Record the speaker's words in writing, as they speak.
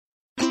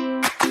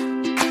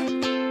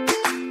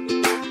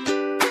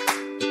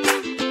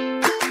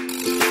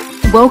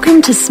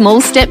Welcome to Small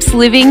Steps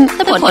Living,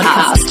 the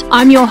podcast.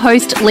 I'm your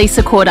host,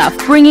 Lisa Corduff,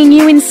 bringing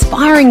you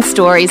inspiring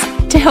stories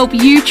to help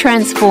you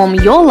transform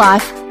your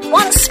life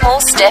one small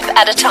step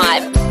at a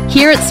time.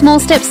 Here at Small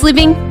Steps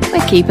Living,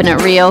 we're keeping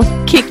it real.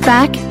 Kick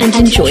back and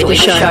enjoy the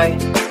show.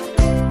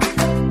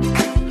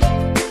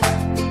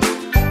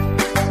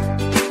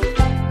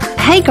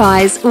 Hey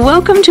guys,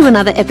 welcome to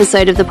another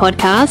episode of the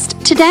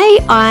podcast. Today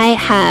I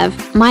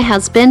have my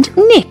husband,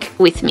 Nick,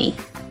 with me.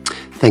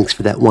 Thanks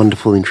for that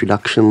wonderful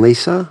introduction,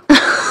 Lisa.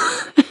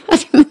 I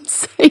didn't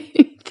say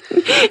anything,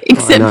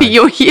 except for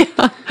you're here.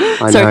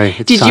 I know,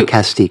 it's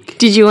sarcastic.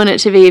 Did you want it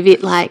to be a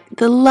bit like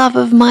the love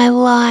of my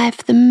life,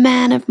 the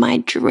man of my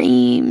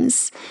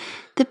dreams,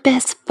 the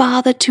best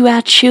father to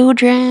our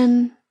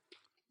children?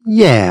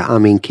 Yeah, I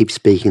mean, keep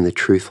speaking the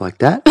truth like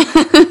that.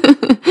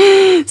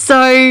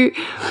 So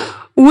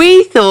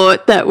we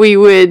thought that we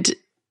would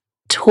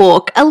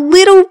talk a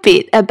little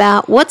bit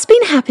about what's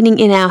been happening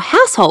in our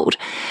household.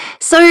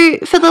 So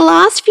for the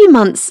last few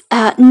months,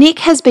 Nick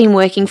has been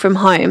working from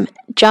home,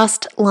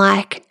 just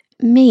like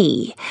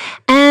me.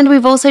 And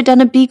we've also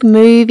done a big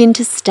move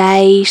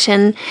interstate.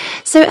 And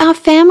so our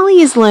family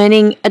is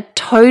learning a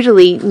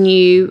totally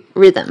new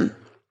rhythm.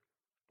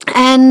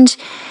 And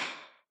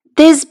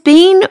there's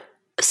been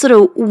sort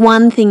of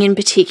one thing in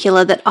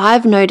particular that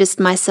I've noticed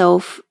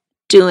myself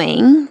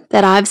doing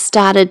that I've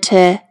started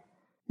to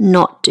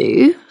not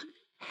do.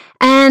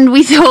 And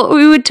we thought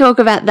we would talk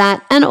about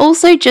that, and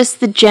also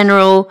just the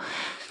general,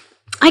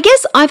 I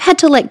guess I've had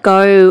to let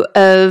go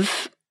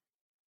of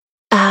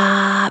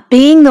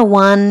being the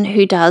one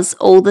who does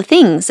all the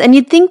things. And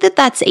you'd think that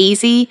that's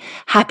easy,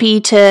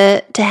 happy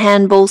to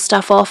handball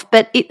stuff off,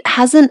 but it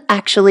hasn't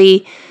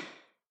actually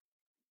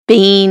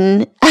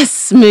been as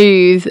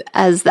smooth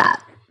as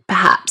that,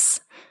 perhaps.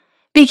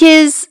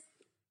 Because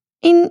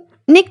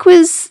Nick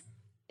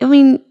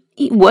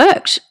he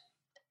worked.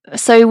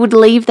 So he would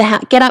leave the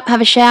house, get up,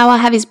 have a shower,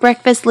 have his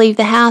breakfast, leave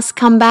the house,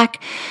 come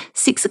back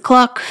 6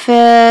 o'clock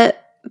for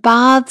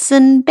baths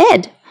and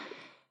bed.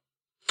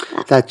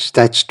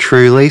 That's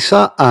true,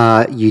 Lisa.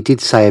 You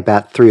did say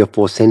about 3 or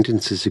 4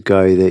 sentences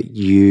ago that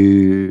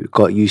you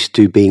got used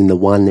to being the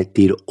one that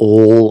did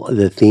all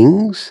the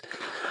things.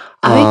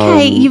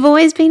 Okay, you've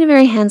always been a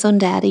very hands-on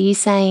dad. Are you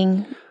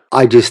saying?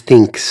 I just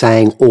think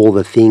saying all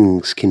the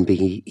things can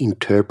be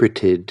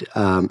interpreted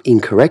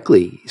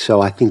incorrectly.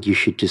 So I think you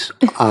should just,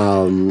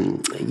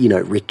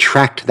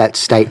 retract that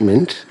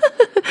statement.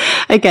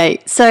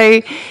 Okay,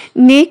 so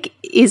Nick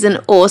is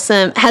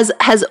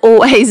has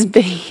always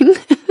been,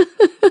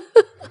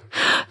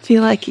 I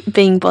feel like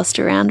being bossed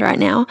around right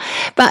now,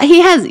 but he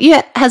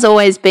has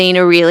always been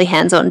a really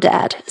hands-on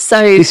dad.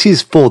 So this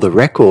is for the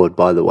record,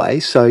 by the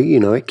way, so,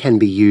 it can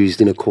be used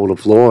in a court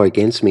of law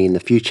against me in the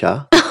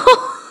future.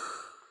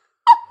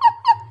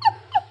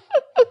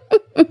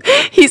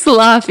 He's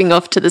laughing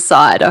off to the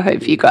side. I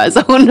hope you guys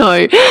all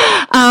know.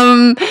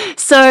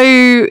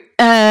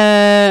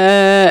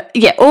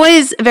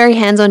 Always very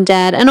hands-on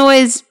dad, and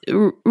always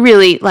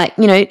really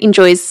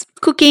enjoys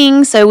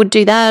cooking. So would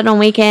do that on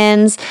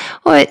weekends,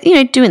 or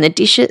doing the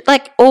dishes.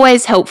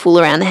 Always helpful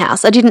around the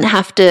house. I didn't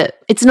have to.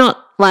 It's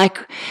not like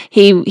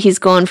he's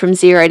gone from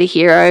zero to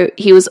hero.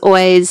 He was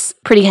always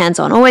pretty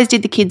hands-on. Always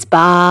did the kids'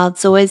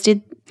 baths. Always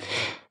did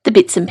the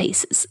bits and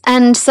pieces.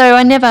 And so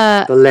I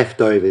never... The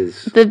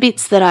leftovers. The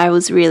bits that I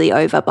was really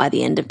over by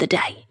the end of the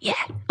day. Yeah.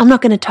 I'm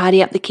not going to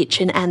tidy up the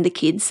kitchen and the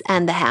kids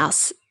and the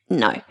house.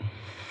 No.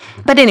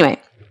 But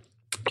anyway,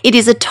 it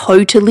is a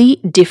totally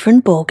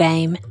different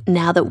ballgame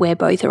now that we're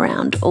both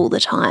around all the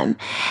time.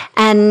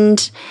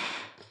 And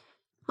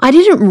I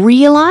didn't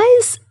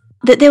realise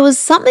that there was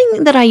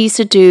something that I used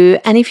to do,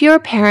 and if you're a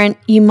parent,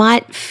 you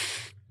might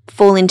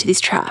fall into this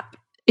trap.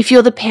 If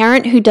you're the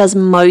parent who does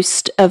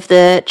most of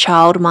the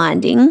child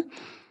minding,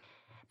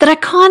 that I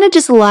kind of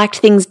just liked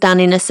things done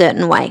in a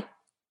certain way.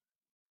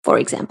 For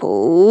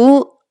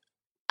example,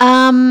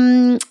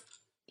 it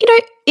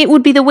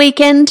would be the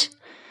weekend.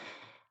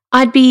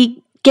 I'd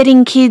be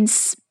getting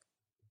kids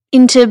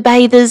into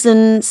bathers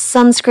and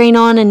sunscreen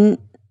on, and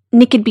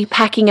Nick would be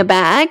packing a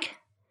bag.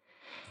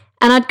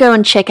 And I'd go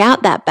and check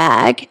out that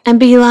bag and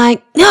be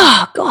like,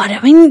 oh, God,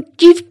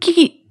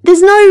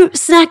 there's no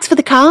snacks for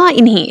the car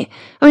in here.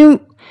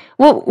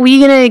 What, were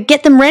you going to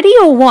get them ready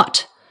or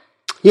what?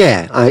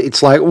 Yeah,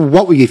 it's like,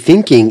 what were you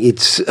thinking?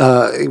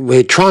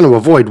 We're trying to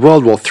avoid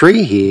World War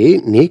III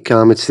here, Nick.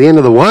 It's the end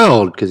of the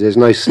world because there's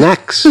no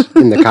snacks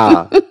in the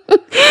car. But,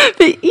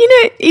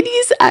 it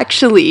is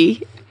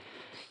actually,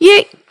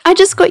 I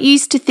just got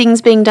used to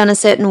things being done a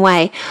certain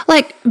way,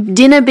 like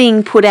dinner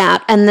being put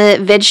out and the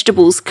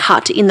vegetables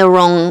cut in the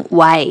wrong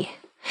way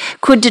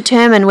could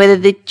determine whether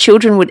the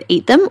children would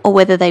eat them or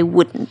whether they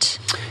wouldn't.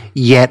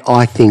 Yet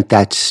I think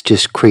that's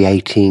just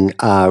creating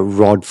a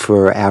rod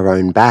for our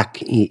own back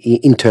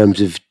in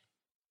terms of,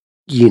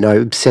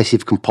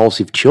 obsessive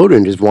compulsive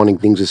children just wanting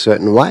things a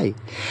certain way.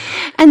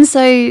 And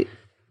so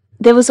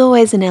there was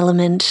always an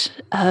element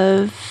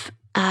of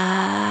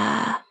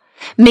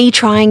me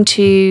trying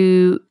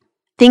to,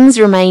 things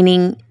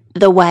remaining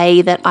the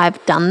way that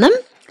I've done them,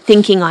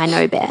 thinking I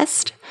know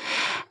best.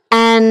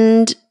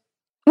 And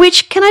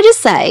which, can I just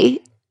say,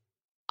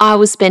 I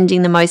was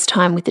spending the most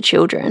time with the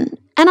children,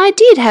 and I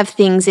did have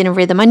things in a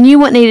rhythm. I knew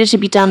what needed to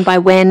be done by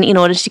when in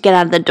order to get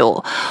out of the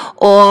door,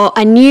 or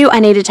I knew I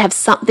needed to have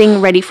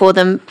something ready for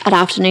them at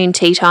afternoon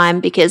tea time,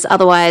 because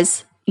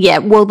otherwise, yeah,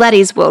 well, that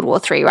is World War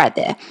III right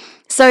there.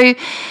 So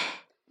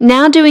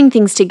now doing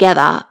things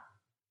together,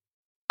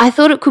 I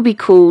thought it could be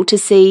cool to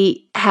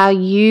see how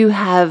you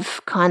have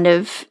kind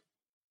of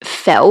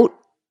felt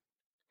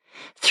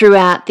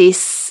throughout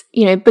this,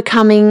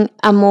 becoming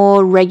a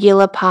more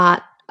regular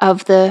part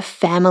of the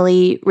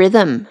family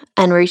rhythm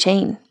and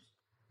routine.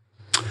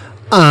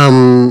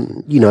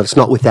 It's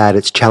not without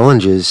its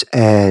challenges.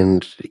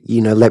 And,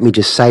 let me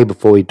just say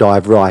before we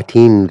dive right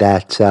in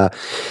that,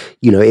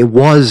 it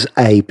was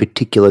a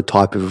particular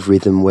type of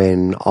rhythm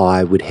when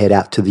I would head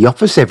out to the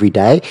office every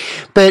day.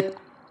 But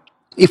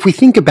if we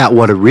think about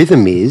what a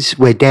rhythm is,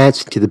 we're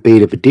dancing to the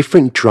beat of a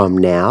different drum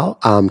now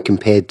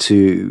compared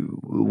to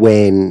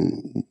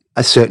when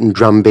a certain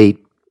drum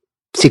beat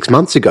 6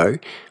 months ago,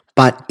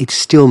 but it's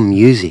still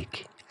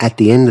music. At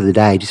the end of the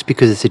day, just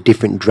because it's a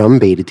different drum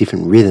beat, a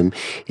different rhythm,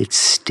 it's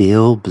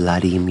still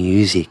bloody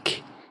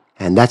music.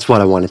 And that's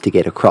what I wanted to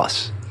get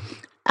across.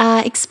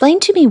 Explain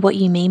to me what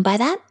you mean by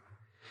that.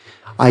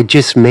 I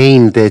just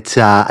mean that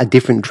a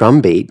different drum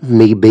beat,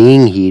 me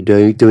being here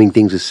doing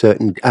things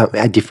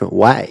a different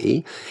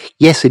way,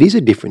 yes, it is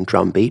a different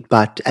drum beat,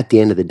 but at the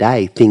end of the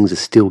day, things are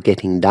still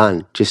getting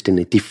done, just in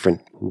a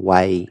different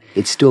way.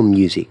 It's still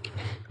music.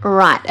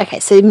 Right, okay,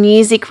 so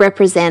music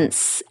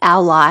represents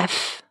our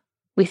life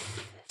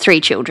with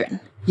 3 children.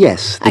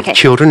 Yes, the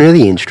children are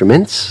the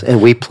instruments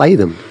and we play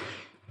them.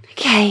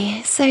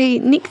 Okay, so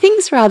Nick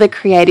thinks rather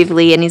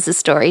creatively and is a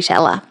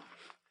storyteller.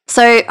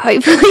 So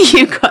hopefully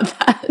you got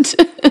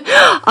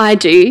that. I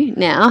do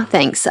now,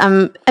 thanks.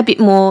 I'm a bit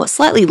more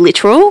slightly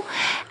literal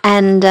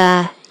and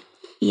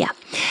yeah.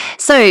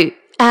 So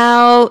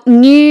our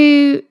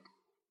new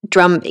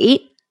drum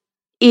beat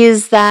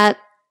is that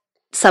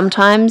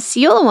sometimes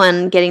you're the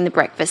one getting the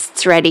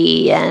breakfasts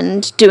ready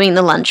and doing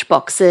the lunch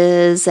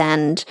boxes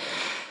and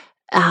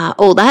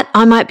all that.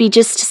 I might be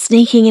just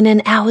sneaking in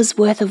an hour's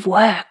worth of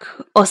work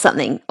or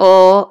something,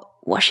 or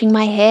washing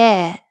my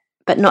hair,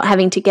 but not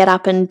having to get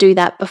up and do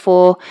that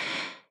before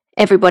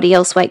everybody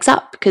else wakes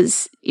up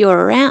because you're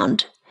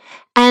around.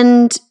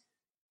 And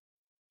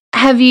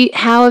how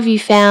have you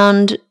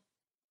found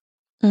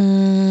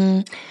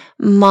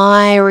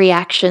my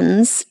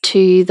reactions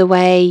to the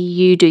way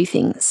you do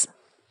things?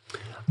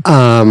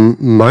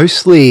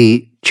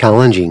 Mostly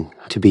challenging,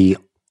 to be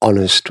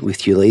honest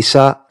with you,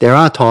 Lisa. There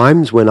are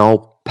times when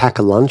I'll pack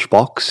a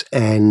lunchbox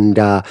and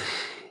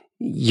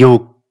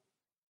you'll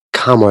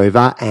come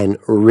over and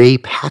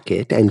repack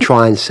it and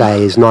try and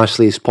say as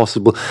nicely as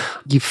possible,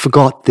 you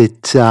forgot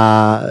that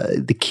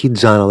the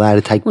kids aren't allowed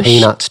to take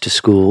peanuts to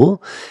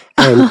school.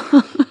 And,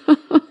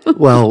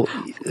 well,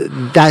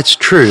 that's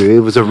true.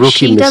 It was a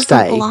rookie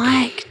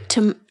mistake.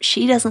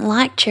 She doesn't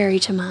like cherry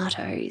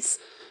tomatoes.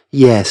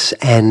 Yes,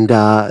 and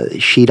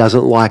she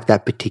doesn't like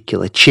that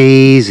particular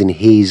cheese, and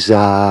he's,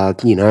 a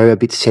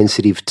bit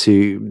sensitive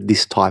to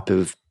this type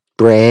of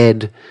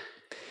bread.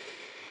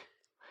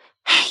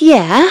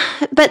 Yeah,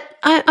 but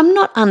I'm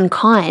not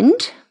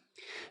unkind.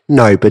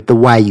 No, but the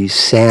way you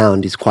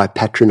sound is quite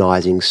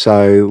patronising.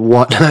 So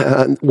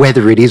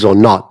whether it is or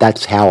not,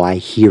 that's how I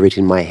hear it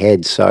in my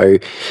head. So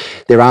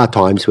there are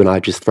times when I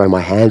just throw my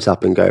hands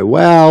up and go,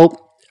 well,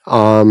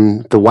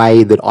 the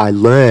way that I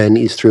learn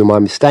is through my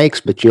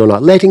mistakes, but you're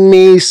not letting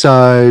me,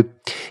 so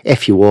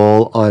F you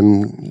all,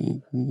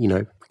 I'm,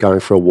 going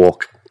for a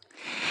walk.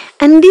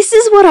 And this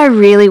is what I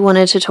really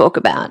wanted to talk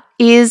about,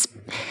 is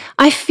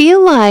I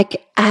feel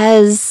like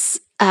as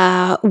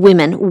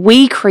women,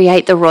 we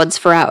create the rods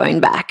for our own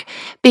back,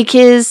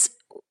 because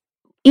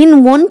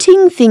in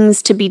wanting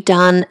things to be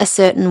done a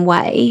certain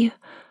way,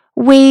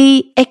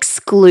 we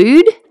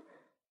exclude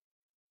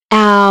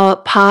our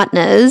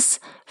partners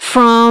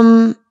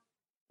from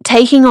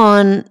taking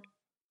on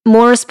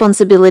more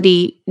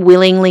responsibility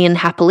willingly and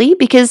happily,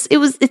 because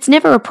it's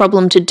never a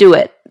problem to do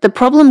it. The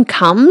problem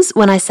comes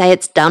when I say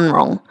it's done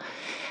wrong.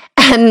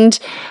 And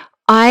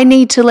I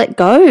need to let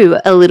go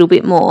a little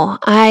bit more.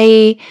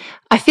 I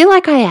feel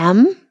like I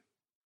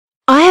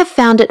have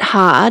found it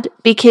hard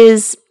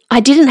because I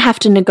didn't have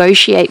to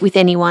negotiate with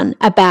anyone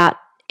about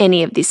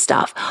any of this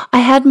stuff. I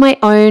had my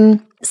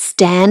own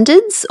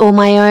standards or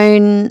my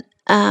own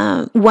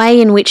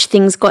way in which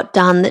things got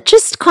done that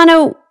just kind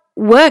of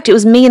worked. It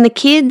was me and the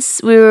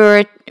kids. We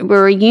were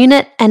a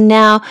unit, and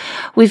now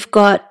we've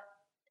got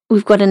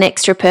an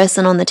extra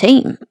person on the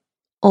team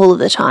all of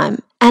the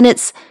time.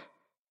 And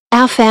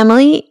our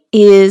family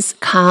is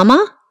calmer.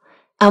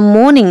 Our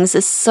mornings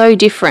are so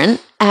different.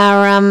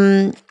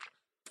 Our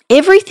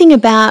everything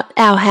about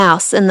our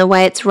house and the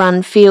way it's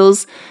run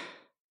feels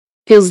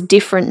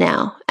different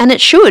now. And it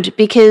should,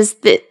 because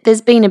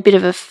there's been a bit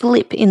of a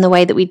flip in the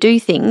way that we do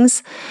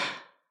things.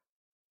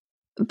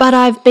 But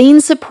I've been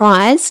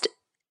surprised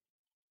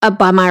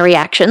by my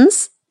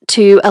reactions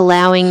to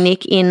allowing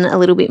Nick in a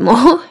little bit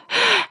more.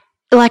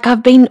 Like,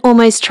 I've been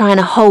almost trying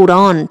to hold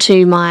on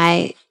to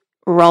my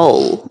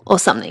role or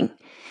something.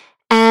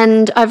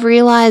 And I've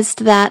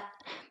realized that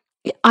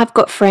I've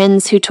got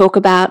friends who talk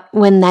about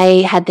when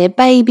they had their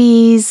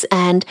babies,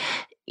 and,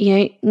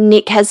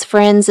 Nick has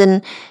friends,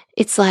 and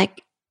it's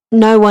like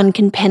no one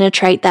can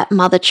penetrate that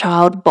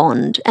mother-child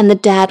bond, and the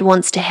dad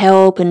wants to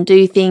help and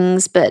do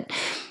things, but,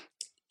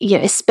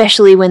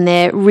 especially when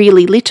they're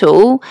really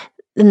little,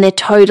 then they're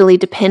totally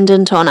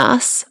dependent on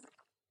us.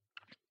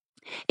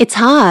 It's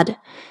hard.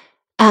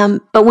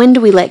 But when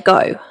do we let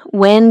go?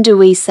 When do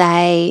we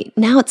say,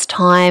 now it's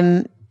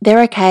time,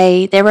 they're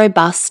okay, they're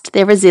robust,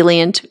 they're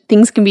resilient,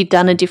 things can be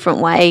done a different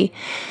way,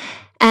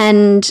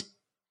 and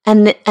I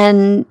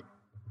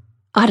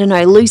don't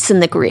know, loosen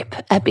the grip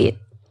a bit,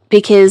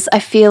 because I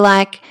feel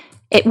like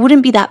it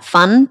wouldn't be that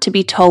fun to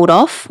be told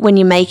off when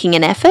you're making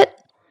an effort,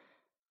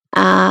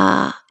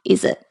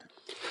 is it?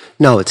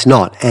 No, it's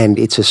not. And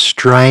it's a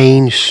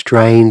strange,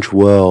 strange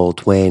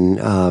world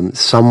when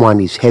someone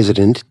is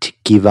hesitant to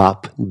give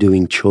up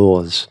doing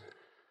chores.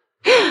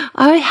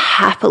 I would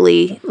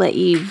happily let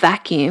you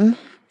vacuum.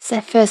 It's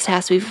the first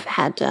house we've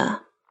had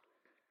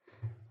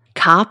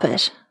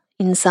carpet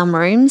in some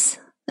rooms.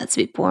 That's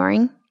a bit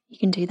boring. You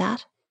can do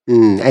that.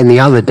 And the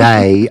other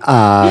day,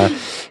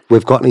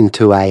 we've gotten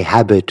into a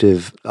habit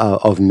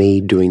of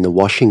me doing the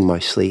washing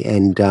mostly,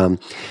 and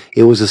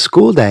it was a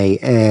school day,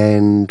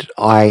 and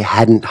I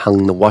hadn't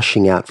hung the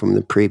washing out from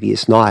the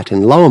previous night,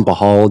 and lo and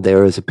behold,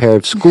 there was a pair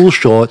of school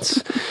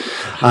shorts,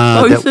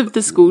 Both of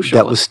the school shorts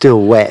that was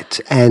still wet,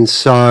 and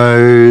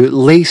so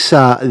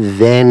Lisa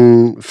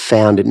then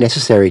found it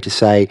necessary to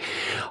say,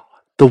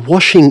 "The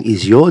washing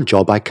is your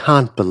job. I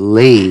can't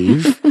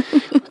believe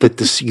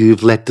that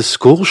you've let the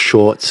school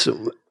shorts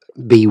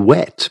be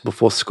wet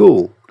before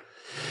school."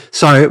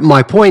 So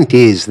my point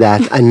is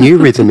that a new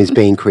rhythm is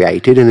being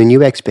created and a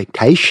new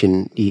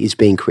expectation is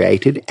being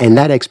created, and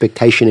that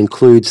expectation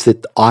includes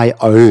that I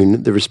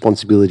own the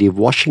responsibility of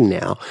washing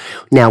now.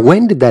 Now,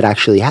 when did that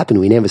actually happen?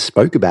 We never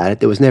spoke about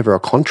it. There was never a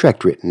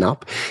contract written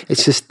up.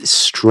 It's just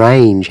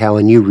strange how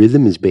a new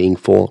rhythm is being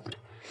formed.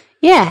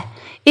 Yeah,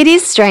 it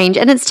is strange,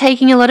 and it's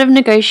taking a lot of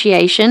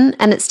negotiation,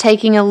 and it's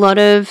taking a lot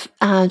of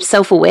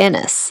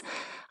self-awareness,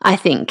 I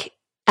think.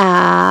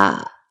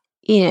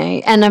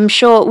 And I'm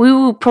sure we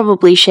will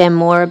probably share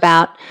more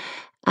about,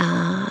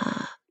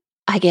 I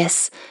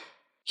guess,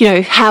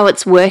 how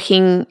it's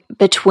working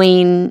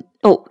between,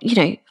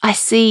 I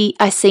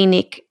see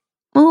Nick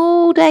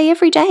all day,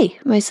 every day,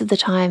 most of the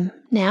time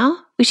now,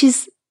 which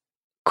is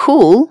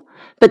cool,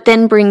 but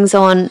then brings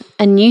on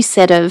a new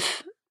set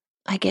of,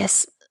 I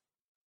guess,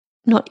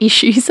 not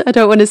issues. I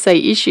don't want to say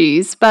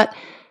issues, but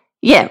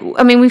yeah,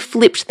 I mean, we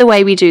flipped the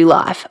way we do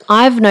life.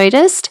 I've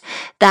noticed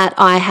that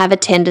I have a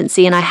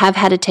tendency, and I have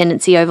had a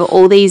tendency over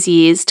all these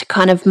years, to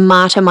kind of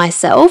martyr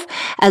myself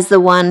as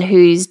the one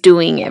who's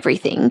doing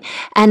everything.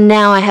 And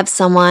now I have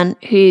someone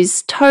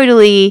who's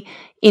totally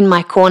in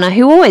my corner,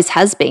 who always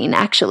has been,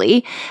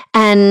 actually.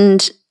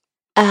 And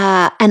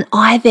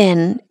I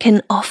then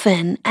can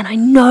often, and I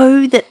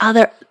know that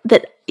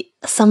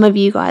some of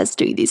you guys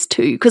do this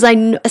too, because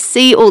I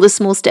see all the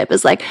small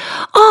steppers like,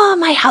 oh,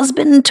 my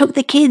husband took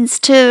the kids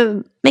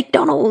to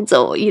McDonald's,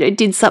 or,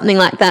 did something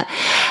like that.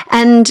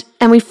 And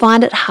we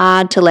find it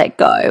hard to let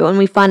go, and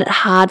we find it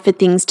hard for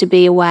things to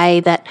be a way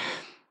that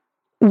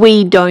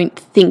we don't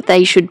think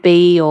they should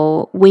be,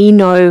 or we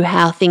know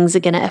how things are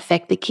going to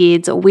affect the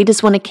kids, or we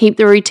just want to keep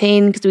the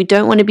routine because we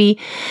don't want to be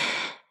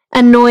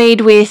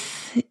annoyed with,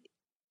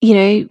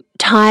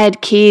 tired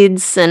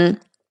kids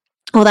and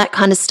all that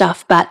kind of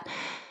stuff. But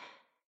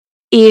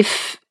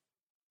if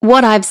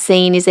what I've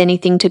seen is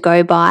anything to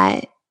go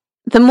by,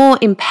 the more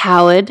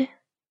empowered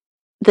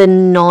the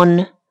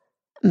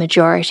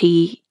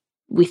non-majority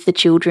with the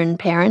children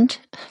parent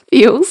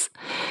feels,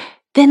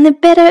 then the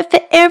better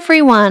for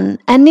everyone.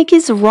 And Nick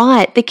is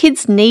right. The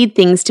kids need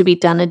things to be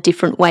done a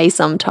different way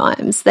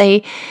sometimes.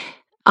 I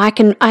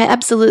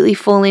absolutely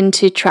fall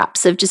into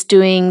traps of just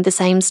doing the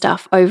same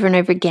stuff over and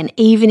over again,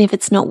 even if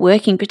it's not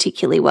working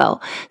particularly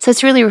well. So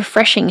it's really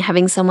refreshing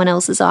having someone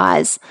else's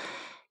eyes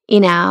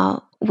in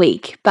our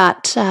week.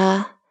 But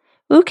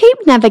we'll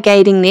keep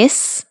navigating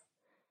this.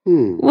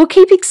 We'll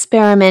keep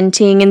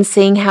experimenting and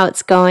seeing how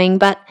it's going.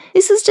 But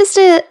this is just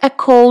a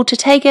call to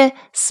take a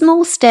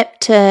small step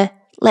to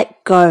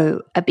let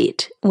go a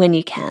bit when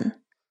you can.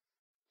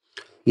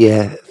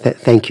 Yeah,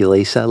 thank you,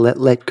 Lisa.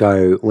 Let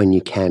go when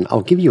you can.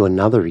 I'll give you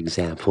another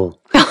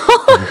example.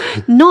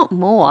 Not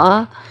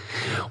more.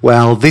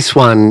 Well, this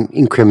one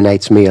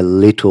incriminates me a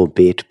little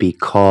bit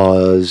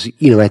because,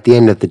 at the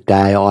end of the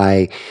day,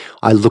 I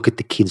look at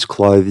the kids'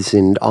 clothes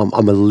and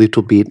I'm a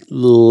little bit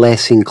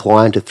less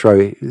inclined to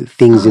throw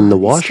things in the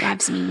wash. This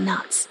drives me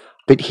nuts.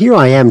 But here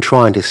I am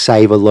trying to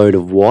save a load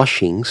of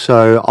washing,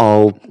 so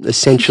I'll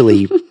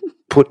essentially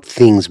put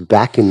things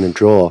back in the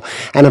drawer.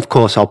 And, of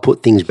course, I'll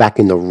put things back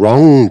in the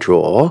wrong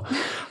drawer,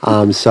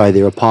 so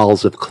there are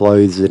piles of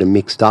clothes that are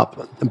mixed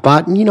up.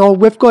 But,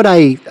 we've got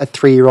a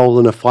 3-year-old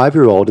and a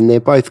 5-year-old, and they're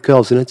both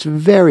girls, and it's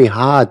very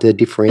hard to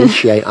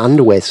differentiate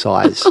underwear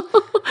size.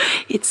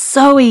 It's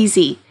so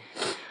easy.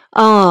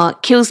 Oh,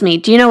 kills me.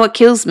 Do you know what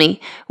kills me?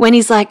 When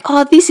he's like,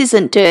 oh, this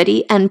isn't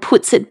dirty, and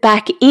puts it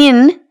back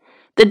in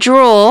the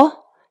drawer,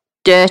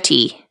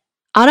 dirty.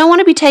 I don't want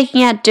to be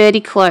taking out dirty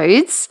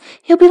clothes.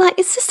 He'll be like,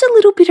 it's just a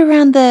little bit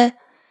around the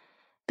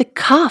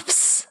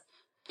cuffs.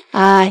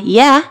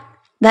 Yeah,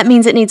 that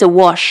means it needs a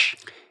wash.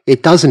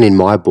 It doesn't in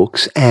my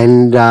books,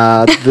 and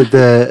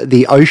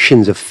the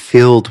oceans are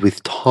filled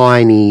with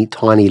tiny,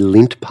 tiny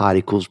lint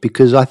particles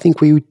because I think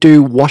we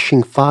do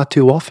washing far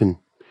too often.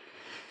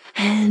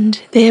 And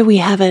there we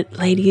have it,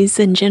 ladies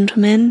and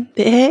gentlemen.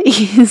 That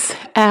is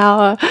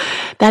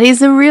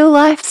the real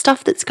life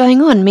stuff that's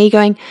going on. Me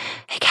going,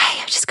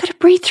 okay, I've just got to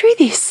breathe through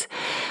this.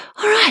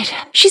 All right,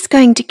 she's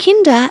going to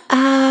kinder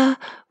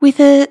with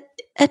a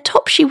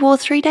top she wore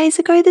 3 days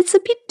ago that's a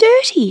bit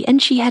dirty,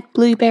 and she had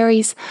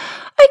blueberries.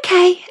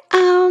 Okay,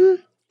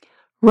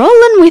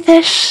 rolling with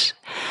it,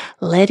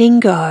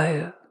 letting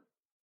go.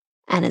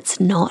 And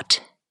it's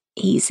not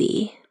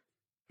easy.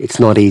 It's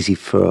not easy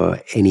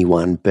for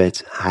anyone,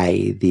 but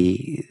hey,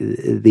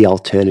 the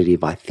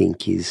alternative I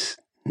think is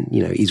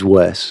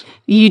worse.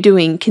 You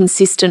doing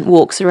consistent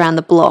walks around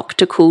the block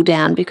to cool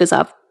down because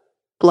I've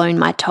blown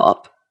my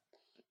top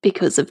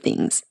because of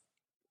things.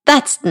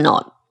 That's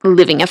not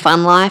living a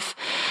fun life.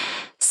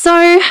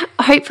 So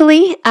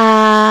hopefully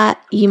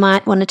you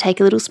might want to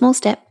take a little small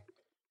step.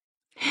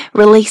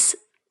 Release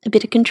a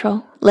bit of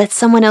control. Let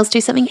someone else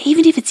do something,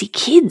 even if it's your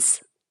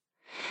kids.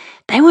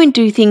 They won't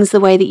do things the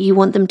way that you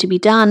want them to be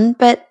done,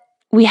 but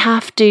we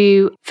have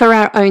to, for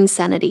our own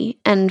sanity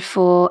and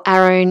for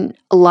our own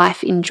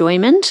life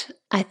enjoyment,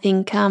 I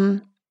think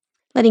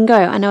letting go.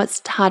 I know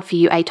it's hard for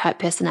you A-type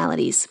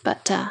personalities,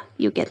 but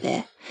you'll get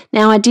there.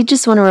 Now, I did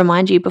just want to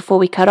remind you before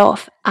we cut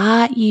off,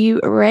 are you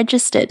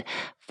registered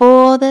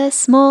for the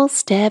Small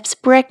Steps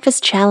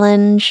Breakfast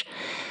Challenge?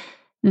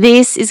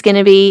 This is going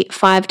to be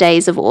 5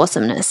 days of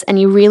awesomeness, and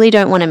you really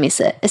don't want to miss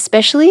it,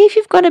 especially if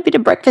you've got a bit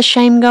of breakfast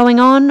shame going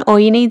on, or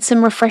you need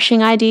some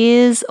refreshing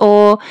ideas,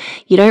 or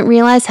you don't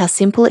realize how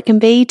simple it can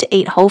be to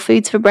eat whole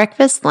foods for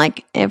breakfast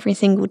like every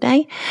single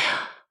day.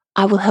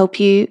 I will help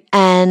you,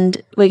 and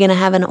we're going to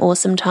have an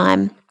awesome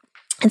time.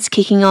 It's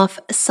kicking off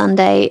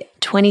Sunday,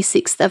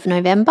 26th of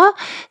November,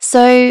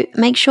 so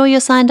make sure you're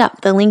signed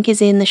up. The link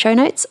is in the show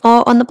notes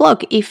or on the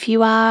blog if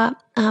you are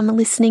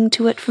listening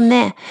to it from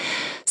there.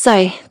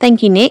 So,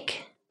 thank you,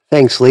 Nick.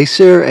 Thanks,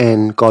 Lisa,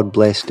 and God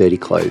bless dirty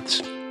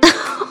clothes.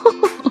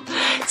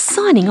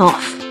 Signing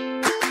off.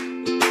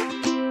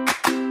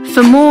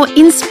 For more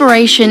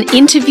inspiration,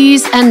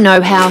 interviews, and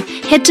know-how,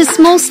 head to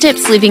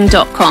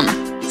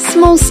smallstepsliving.com.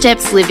 Small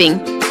Steps Living,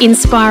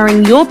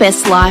 inspiring your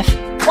best life,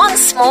 one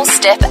small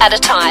step at a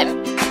time.